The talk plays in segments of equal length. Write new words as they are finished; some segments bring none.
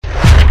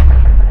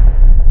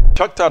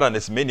Chuck Todd and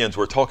his minions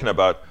were talking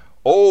about,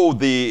 oh,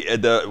 the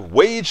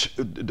wage,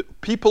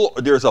 people,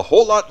 there's a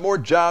whole lot more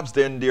jobs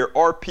than there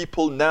are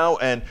people now,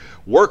 and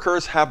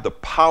workers have the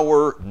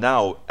power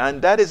now.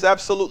 And that is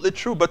absolutely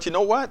true. But you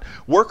know what?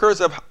 Workers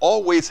have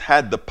always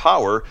had the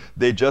power.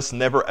 They just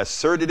never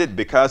asserted it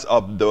because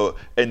of the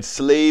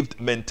enslaved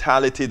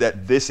mentality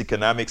that this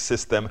economic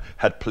system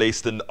had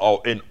placed in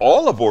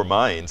all of our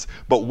minds.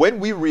 But when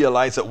we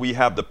realize that we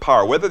have the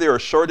power, whether there are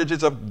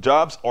shortages of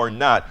jobs or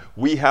not,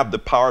 we have the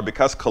power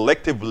because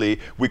collectively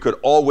we could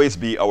always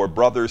be our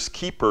brother's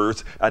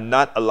keepers and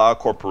not allow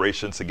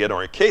corporations to get on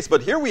our case.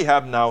 But here we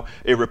have now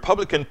a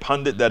Republican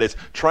pundit that is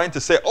trying to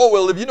say, oh,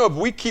 well, if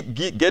we keep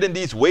getting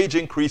these wage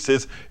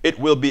increases, it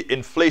will be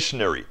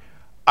inflationary.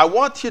 I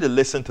want you to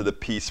listen to the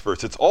piece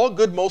first. It's all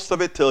good, most of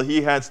it, till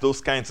he has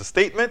those kinds of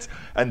statements.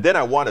 And then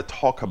I want to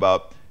talk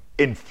about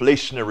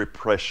inflationary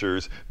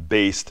pressures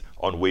based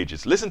on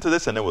wages. Listen to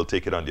this, and then we'll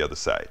take it on the other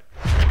side.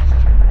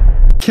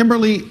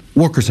 Kimberly,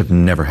 workers have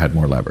never had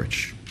more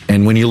leverage.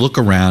 And when you look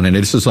around, and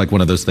this is like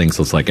one of those things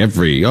that's like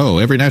every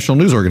national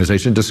news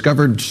organization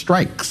discovered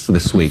strikes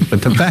this week.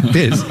 But the fact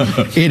is,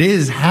 it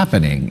is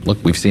happening. Look,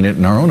 we've seen it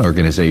in our own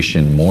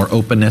organization, more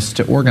openness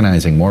to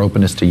organizing, more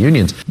openness to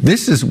unions.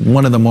 This is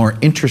one of the more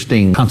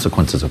interesting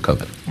consequences of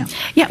COVID.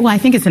 Yeah, well, I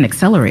think it's an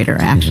accelerator,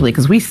 actually,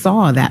 because we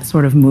saw that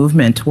sort of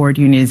movement toward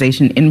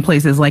unionization in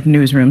places like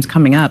newsrooms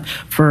coming up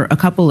for a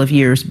couple of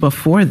years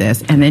before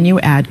this. And then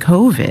you add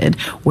COVID,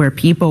 where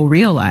people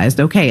realized,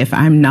 okay, if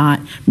I'm not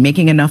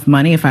making enough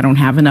money, if I don't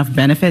have enough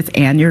benefits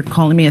and you're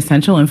calling me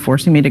essential and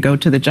forcing me to go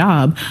to the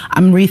job,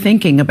 I'm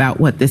rethinking about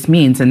what this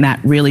means. And that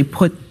really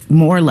put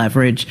more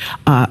leverage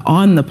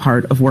on the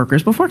part of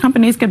workers before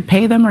companies could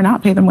pay them or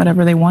not pay them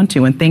whatever they want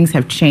to. And things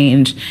have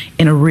changed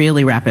in a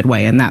really rapid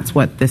way. And that's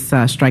what this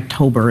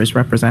Striketober is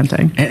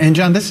representing. And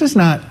John, this is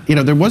not,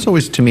 there was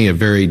always to me a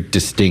very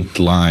distinct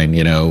line,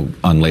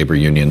 on labor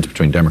unions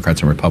between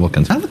Democrats and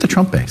Republicans. Not with the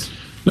Trump base.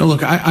 No,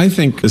 look, I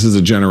think this is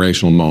a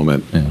generational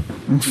moment. Yeah.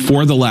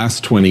 For the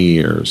last 20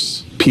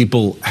 years,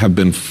 people have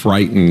been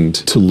frightened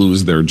to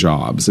lose their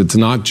jobs. It's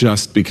not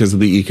just because of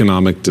the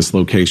economic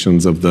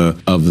dislocations of the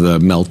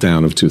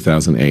meltdown of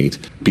 2008.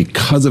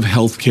 Because of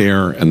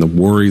healthcare and the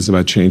worries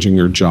about changing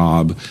your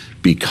job,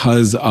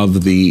 because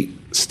of the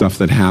stuff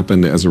that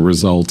happened as a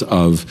result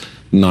of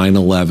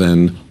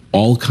 9/11,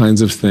 all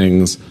kinds of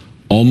things.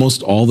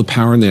 Almost all the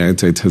power in the United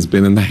States has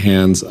been in the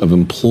hands of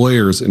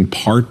employers, in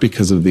part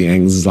because of the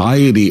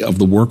anxiety of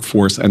the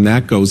workforce, and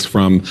that goes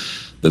from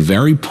the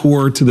very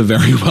poor to the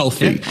very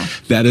wealthy.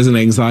 That is an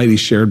anxiety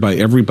shared by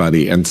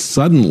everybody, and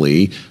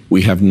suddenly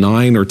we have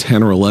 9 or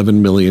 10 or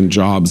 11 million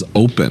jobs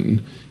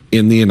open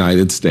in the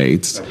United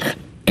States,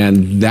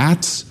 and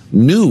that's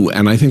new.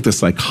 And I think the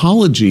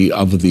psychology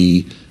of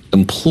the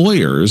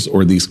employers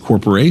or these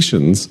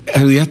corporations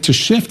have yet to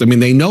shift. I mean,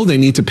 they know they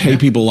need to pay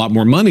people a lot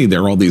more money.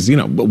 There are all these,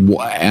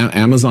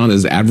 Amazon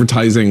is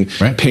advertising,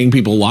 paying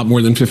people a lot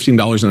more than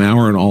 $15 an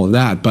hour and all of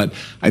that. But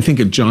I think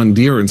at John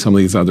Deere and some of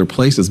these other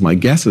places, my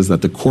guess is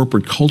that the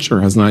corporate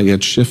culture has not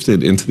yet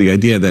shifted into the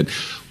idea that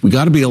we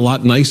got to be a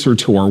lot nicer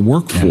to our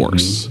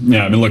workforce.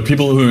 Yeah, I mean, look,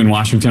 people who in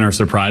Washington are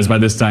surprised by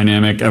this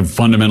dynamic have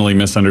fundamentally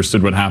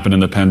misunderstood what happened in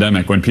the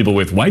pandemic when people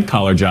with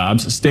white-collar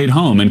jobs stayed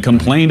home and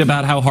complained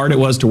about how hard it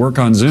was to work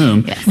on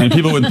Zoom, and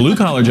people with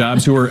blue-collar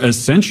jobs who were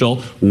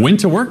essential went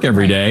to work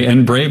every day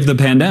and braved the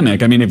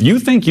pandemic. I mean, if you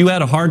think you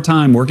had a hard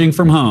time working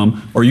from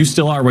home, or you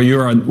still are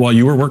while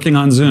you were working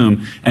on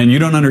Zoom, and you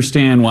don't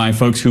understand why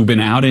folks who've been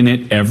out in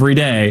it every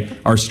day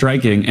are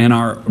striking and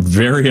are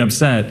very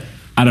upset,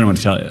 I don't know what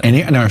to tell you.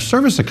 And our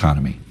service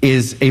economy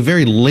is a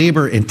very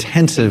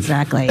labor-intensive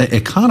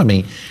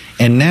economy.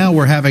 And now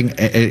we're having,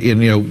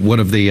 one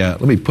of the,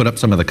 let me put up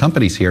some of the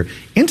companies here.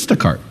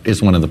 Instacart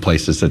is one of the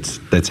places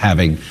that's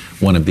having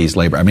one of these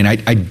labor. I mean,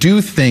 I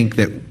do think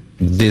that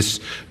this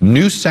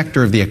new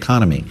sector of the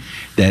economy,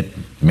 that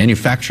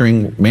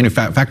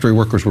factory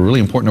workers were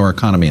really important to our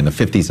economy in the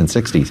 50s and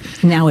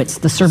 60s. Now it's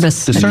the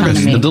service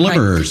economy. The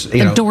deliverers. The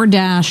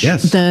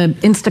DoorDash, the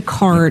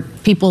Instacart,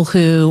 people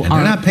who they're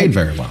not paid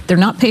very well. They're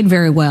not paid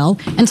very well.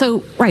 And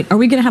so, are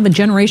we going to have a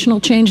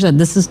generational change that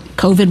this is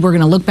COVID, we're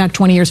going to look back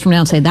 20 years from now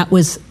and say that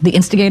was the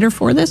instigator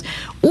for this?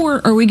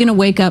 Or are we going to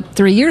wake up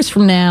 3 years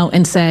from now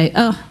and say,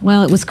 oh,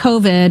 well, it was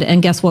COVID,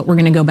 and guess what? We're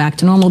going to go back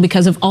to normal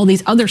because of all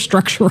these other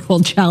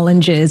structural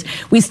challenges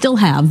we still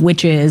have,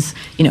 which is,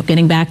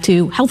 getting back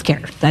to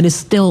healthcare. That is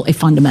still a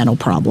fundamental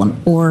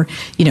problem. Or,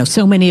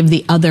 so many of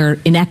the other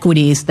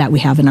inequities that we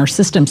have in our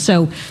system.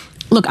 So,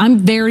 look, I'm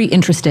very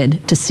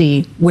interested to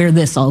see where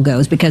this all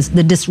goes, because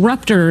the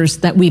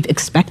disruptors that we've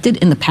expected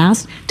in the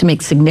past to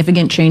make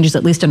significant changes,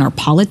 at least in our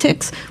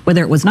politics,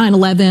 whether it was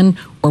 9/11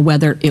 or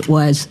whether it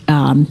was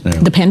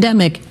the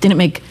pandemic, didn't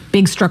make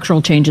big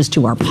structural changes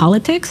to our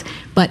politics,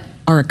 but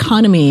our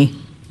economy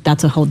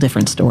that's a whole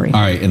different story.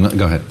 All right, and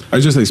go ahead. I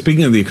was just saying,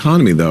 speaking of the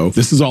economy, though,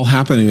 this is all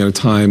happening at a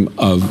time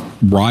of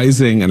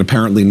rising and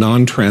apparently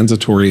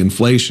non-transitory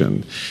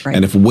inflation. Right.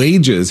 And if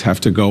wages have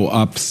to go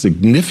up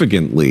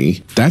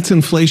significantly, that's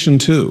inflation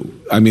too.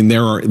 I mean,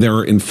 there are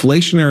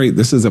inflationary,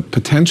 this is a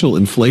potential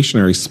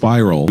inflationary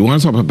spiral. We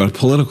want to talk about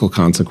political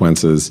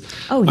consequences.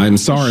 Oh, yeah. I'm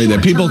sorry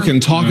that people Short-term.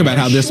 can talk about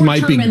how this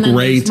might be Short-term and then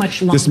great. there's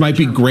much This might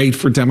be longer-term. great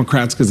for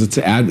Democrats because it's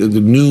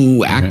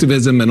new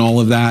activism and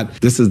all of that.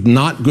 This is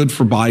not good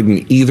for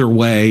Biden either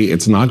way.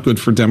 It's not good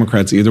for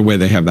Democrats either way.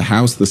 They have the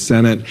House, the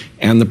Senate,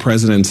 and the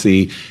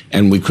presidency.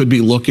 And we could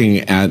be looking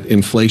at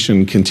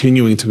inflation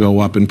continuing to go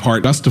up in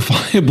part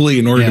justifiably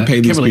in order to pay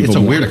these Kimberly, people it's a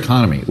more. weird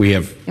economy. We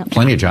have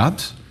plenty of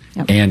jobs,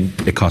 and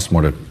it costs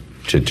more to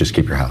just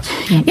keep your house.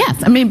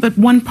 Yes, I mean, but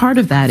one part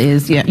of that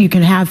is, you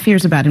can have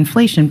fears about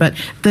inflation, but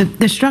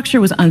the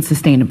structure was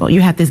unsustainable.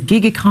 You had this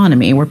gig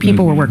economy where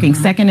people were working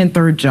second and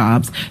third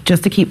jobs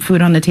just to keep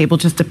food on the table,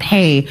 just to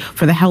pay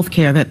for the health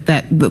care that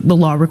the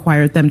law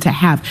required them to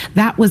have.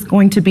 That was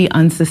going to be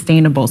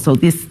unsustainable. So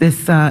this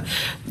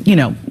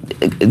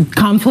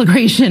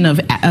conflagration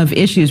of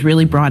issues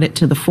really brought it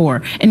to the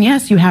fore. And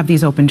yes, you have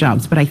these open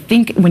jobs, but I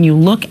think when you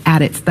look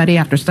at it, study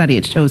after study,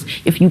 it shows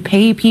if you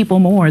pay people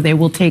more, they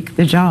will take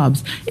the jobs.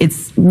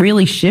 It's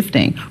really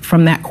shifting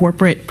from that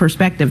corporate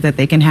perspective that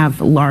they can have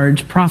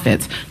large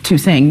profits to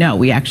saying,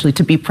 no,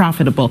 to be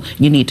profitable,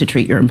 you need to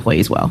treat your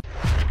employees well.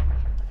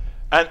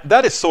 And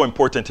that is so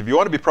important. If you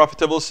want to be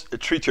profitable,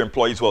 treat your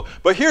employees well.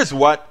 But here's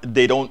what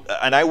they don't,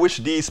 and I wish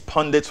these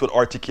pundits would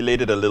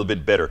articulate it a little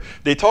bit better.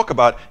 They talk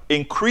about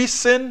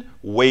increasing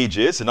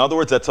wages. In other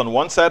words, that's on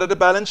one side of the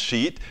balance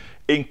sheet.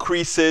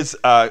 Increases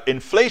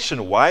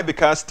inflation. Why?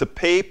 Because to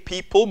pay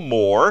people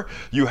more,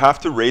 you have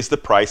to raise the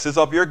prices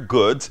of your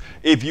goods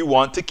if you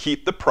want to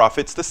keep the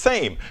profits the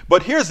same.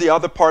 But here's the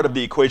other part of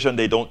the equation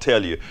they don't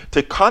tell you.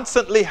 To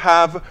constantly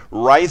have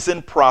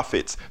rising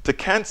profits, to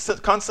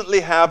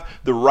constantly have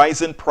the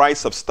rising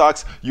price of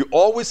stocks, you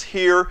always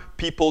hear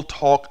people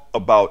talk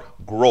about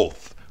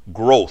growth.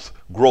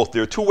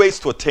 There are two ways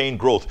to attain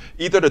growth,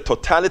 either the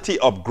totality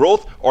of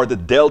growth or the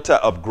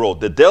delta of growth.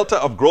 The delta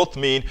of growth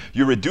means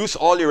you reduce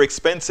all your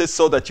expenses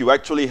so that you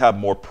actually have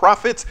more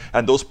profits,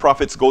 and those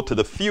profits go to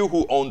the few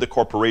who own the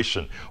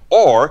corporation.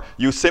 Or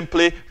you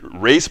simply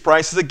raise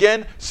prices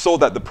again so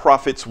that the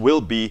profits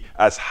will be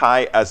as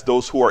high as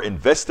those who are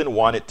investing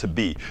want it to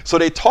be. So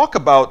they talk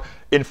about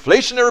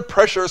inflationary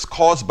pressures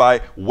caused by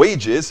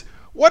wages.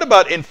 What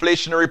about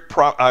inflationary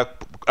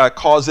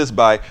causes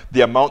by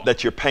the amount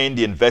that you're paying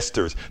the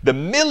investors? The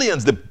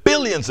millions, the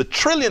billions, the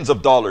trillions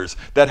of dollars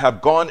that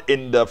have gone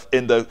in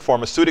the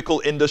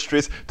pharmaceutical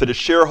industries to the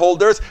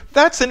shareholders,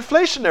 that's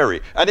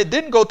inflationary. And it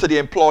didn't go to the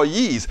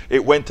employees,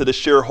 it went to the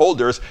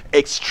shareholders,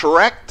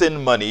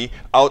 extracting money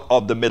out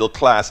of the middle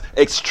class,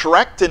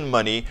 extracting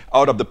money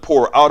out of the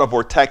poor, out of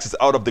our taxes,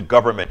 out of the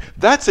government.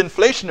 That's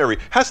inflationary.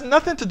 Has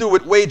nothing to do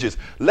with wages.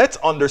 Let's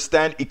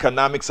understand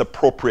economics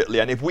appropriately.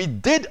 And if we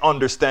did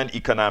understand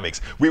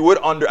economics, we would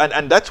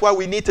and that's why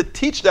we need to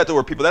teach that to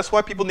our people. That's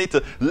why people need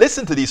to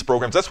listen to these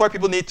programs. That's why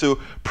people need to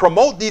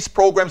promote these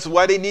programs,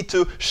 why they need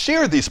to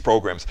share these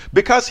programs.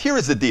 Because here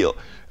is the deal.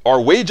 Our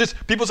wages,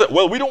 people say,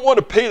 well, we don't want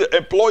to pay the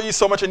employees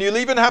so much, and you'll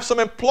even have some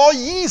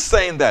employees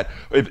saying that.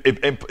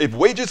 If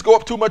wages go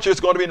up too much, there's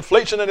going to be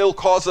inflation and it'll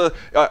cause a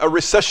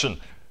recession.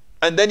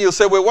 And then you'll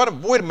say, well,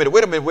 wait a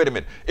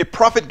minute. If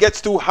profit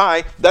gets too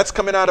high, that's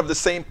coming out of the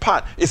same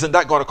pot. Isn't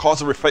that going to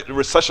cause a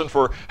recession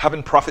for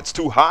having profits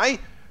too high?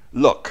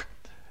 Look,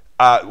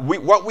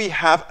 what we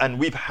have and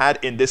we've had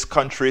in this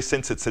country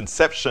since its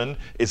inception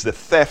is the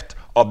theft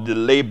of the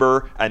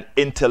labor and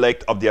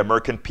intellect of the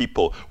American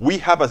people. We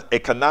have an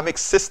economic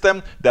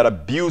system that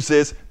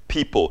abuses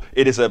people.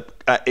 It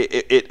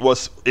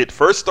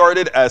first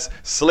started as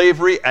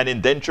slavery and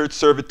indentured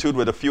servitude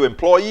with a few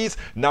employees.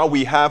 Now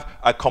we have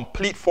a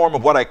complete form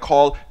of what I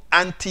call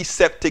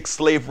antiseptic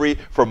slavery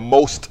for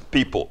most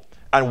people.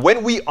 And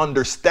when we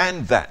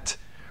understand that,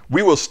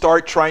 we will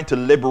start trying to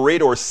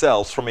liberate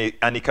ourselves from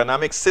an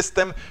economic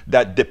system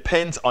that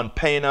depends on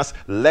paying us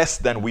less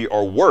than we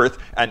are worth.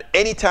 And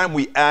anytime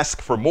we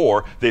ask for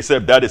more, they say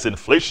that is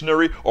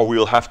inflationary or we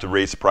will have to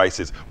raise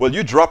prices. Well,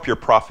 you drop your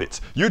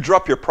profits. You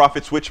drop your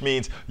profits, which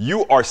means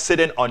you are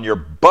sitting on your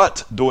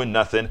butt doing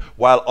nothing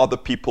while other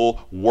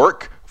people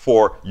work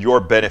for your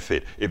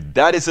benefit. If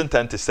that isn't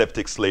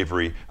antiseptic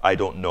slavery, I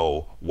don't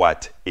know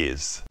what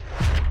is.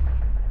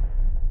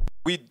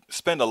 We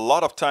spend a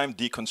lot of time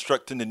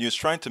deconstructing the news,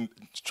 trying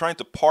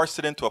to parse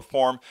it into a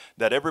form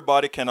that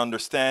everybody can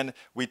understand.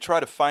 We try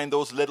to find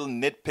those little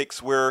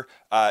nitpicks where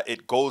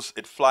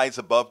it flies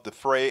above the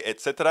fray,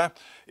 etc.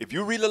 If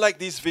you really like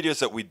these videos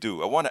that we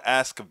do, I want to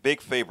ask a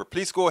big favor.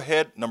 Please go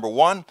ahead, number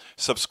one,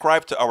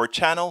 subscribe to our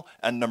channel,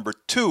 and number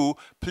two,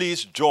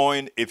 please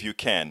join if you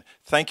can.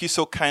 Thank you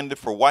so kindly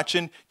for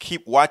watching.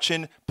 Keep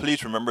watching.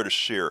 Please remember to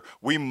share.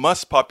 We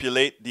must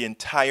populate the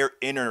entire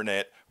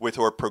internet with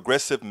our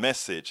progressive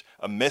message,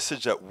 a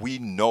message that we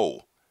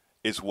know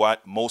is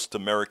what most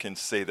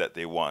Americans say that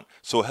they want.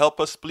 So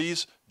help us,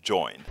 please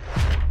join.